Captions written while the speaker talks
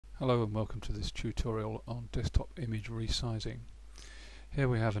Hello and welcome to this tutorial on desktop image resizing. Here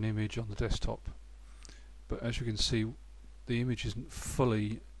we have an image on the desktop, but as you can see the image isn't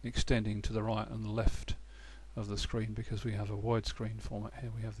fully extending to the right and the left of the screen because we have a widescreen format here.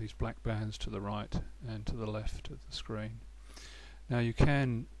 We have these black bands to the right and to the left of the screen. Now you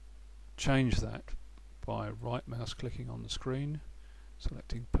can change that by right mouse clicking on the screen,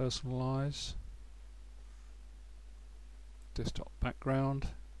 selecting Personalize, Desktop Background,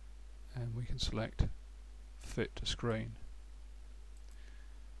 and we can select Fit to Screen.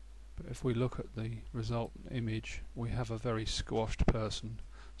 But if we look at the resultant image, we have a very squashed person,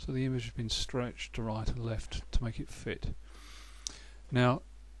 so the image has been stretched to right and left to make it fit. Now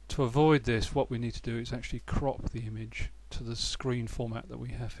to avoid this, what we need to do is actually crop the image to the screen format that we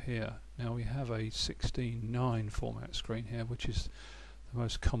have here. Now we have a 16:9 format screen here, which is the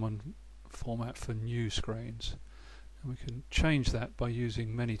most common format for new screens. And we can change that by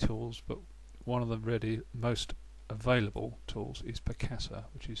using many tools, but one of the most available tools is Picasa,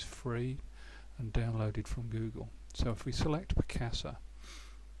 which is free and downloaded from Google. So if we select Picasa,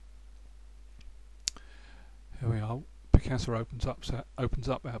 here we are. Picasa opens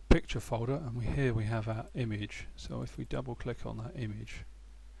up our picture folder, and here we have our image. So if we double click on that image,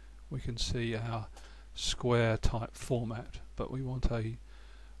 we can see our square type format, but we want a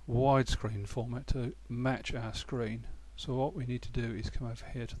widescreen format to match our screen. So what we need to do is come over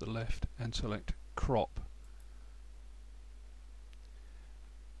here to the left and select crop,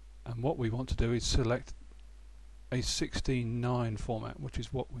 and what we want to do is select a 16:9 format, which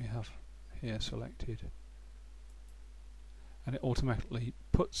is what we have here selected, and it automatically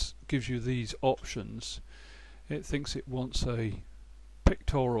gives you these options. It thinks it wants a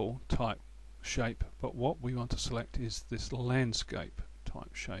pictorial type shape, but what we want to select is this landscape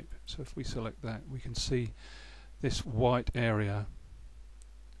type shape. So if we select that, we can see this white area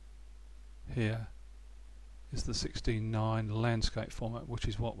here is the 16:9 landscape format, which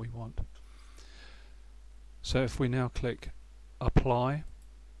is what we want. So if we now click Apply,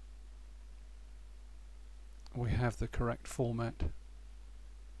 we have the correct format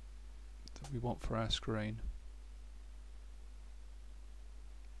that we want for our screen.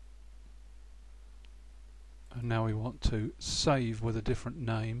 And now we want to save with a different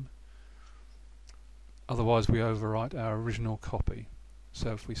name, otherwise we overwrite our original copy.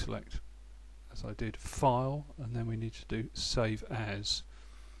 So if we select, as I did, File, and then we need to do Save As,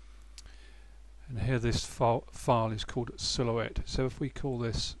 and here this file is called Silhouette. So if we call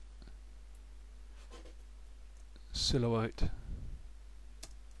this Silhouette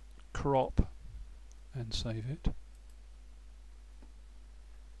Crop and save it,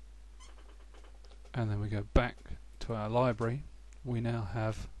 and then we go back to our library, we now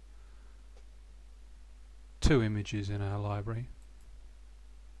have two images in our library.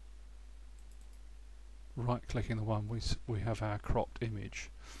 Right clicking the one, we have our cropped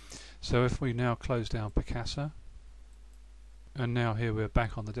image. So if we now close down Picasa, and now here we're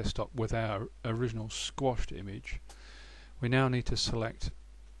back on the desktop with our original squashed image, we now need to select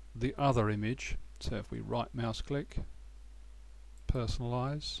the other image. So if we right mouse click,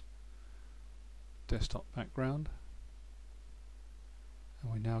 Personalize, Desktop Background,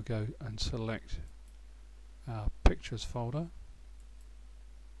 and we now go and select our Pictures folder.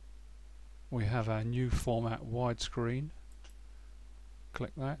 We have our new format widescreen.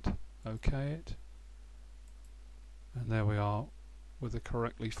 Click that, OK it, and there we are with the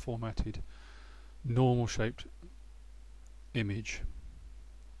correctly formatted normal shaped image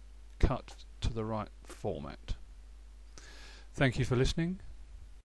cut to the right format. Thank you for listening.